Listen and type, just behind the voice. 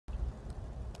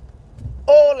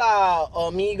Hola,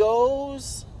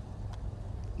 amigos.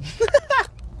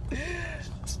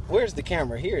 Where's the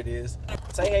camera? Here it is.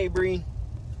 Say hey, Bre.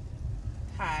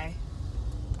 Hi.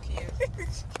 Cute.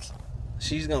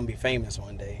 She's gonna be famous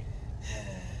one day.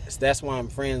 That's why I'm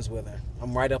friends with her.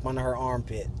 I'm right up under her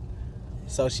armpit,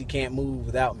 so she can't move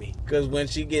without me. Because when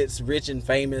she gets rich and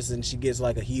famous and she gets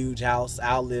like a huge house,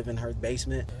 I'll live in her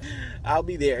basement. I'll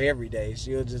be there every day.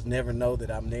 She'll just never know that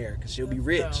I'm there because she'll be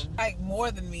rich. Like more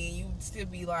than me, you would still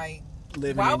be like,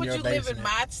 Living why in would your you live basement. in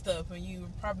my stuff and you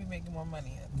would probably making more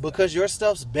money? Because your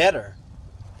stuff's better.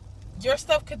 Your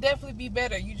stuff could definitely be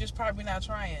better. You just probably not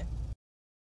trying.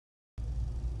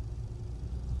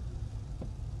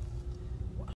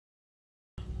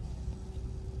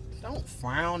 Don't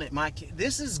frown at my kid.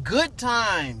 This is good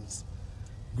times.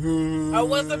 Good I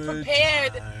wasn't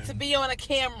prepared times. to be on a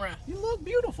camera. You look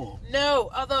beautiful. No,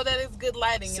 although that is good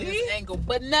lighting in this angle.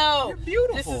 But no, you're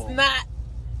beautiful. This is not.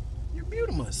 You're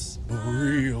beautiful.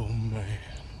 Real man.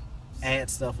 Add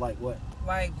stuff like what?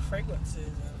 Like fragrances.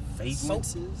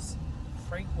 Fragrances?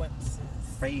 Fragrances.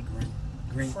 Fragrant.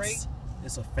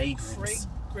 It's a fragrance.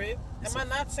 Am I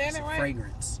not saying it right?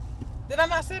 Fragrance. Did I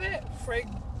not say that?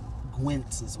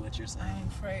 Gwents is what you're saying.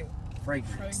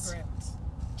 Fragrance. Fragrance.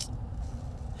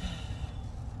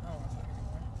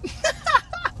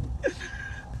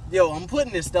 Yo, I'm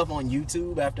putting this stuff on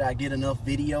YouTube after I get enough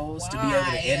videos to be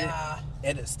able to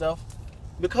edit stuff.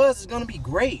 Because it's going to be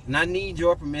great. And I need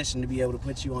your permission to be able to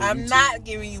put you on YouTube. I'm not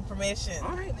giving you permission.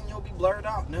 Alright, then you'll be blurred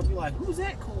out. And they'll be like, who's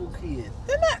that cool kid?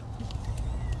 They're not.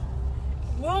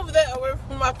 Move that away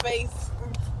from my face.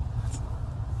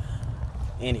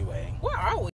 Anyway. Where are we?